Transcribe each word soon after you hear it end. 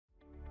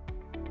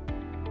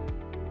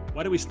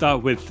Why don't we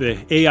start with the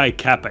AI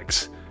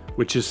capex,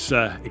 which is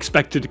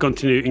expected to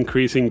continue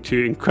increasing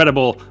to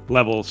incredible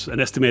levels, an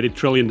estimated $1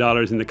 trillion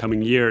in the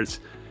coming years,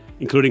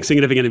 including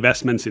significant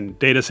investments in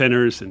data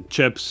centers and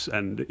chips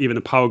and even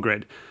a power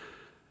grid.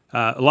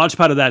 A large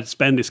part of that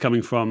spend is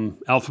coming from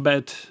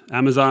Alphabet,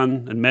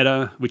 Amazon, and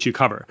Meta, which you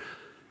cover.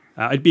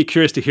 I'd be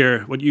curious to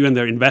hear what you and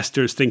their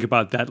investors think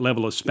about that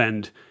level of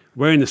spend.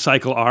 Where in the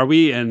cycle are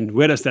we, and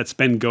where does that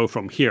spend go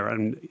from here?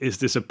 And is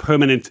this a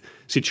permanent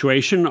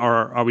situation,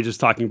 or are we just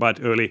talking about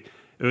early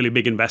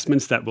big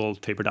investments that will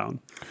taper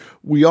down?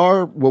 We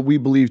are what we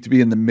believe to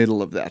be in the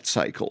middle of that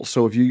cycle.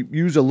 So if you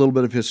use a little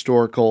bit of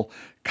historical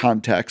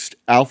context,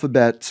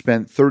 Alphabet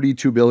spent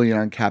 $32 billion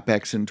on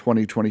CapEx in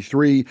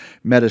 2023.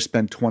 Meta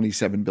spent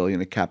 $27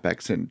 billion of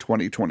CapEx in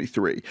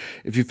 2023.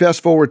 If you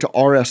fast forward to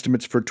our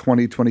estimates for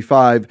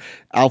 2025,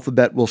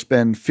 Alphabet will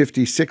spend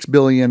 $56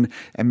 billion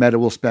and Meta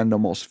will spend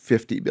almost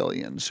 $50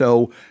 billion.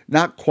 So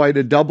not quite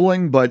a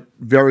doubling, but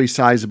very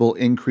sizable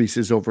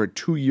increases over a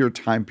 2-year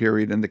time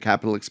period in the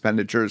capital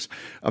expenditures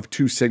of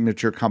two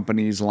signature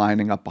companies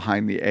lining up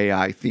behind the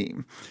AI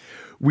theme.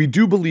 We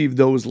do believe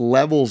those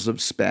levels of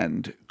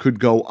spend could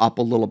go up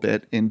a little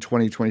bit in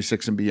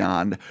 2026 and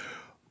beyond,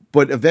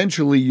 but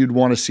eventually you'd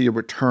want to see a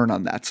return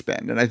on that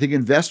spend. And I think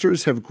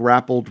investors have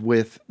grappled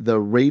with the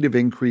rate of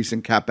increase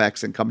in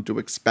CapEx and come to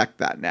expect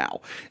that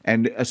now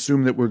and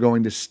assume that we're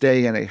going to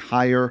stay in a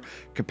higher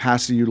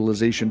capacity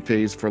utilization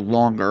phase for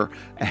longer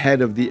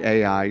ahead of the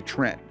AI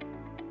trend.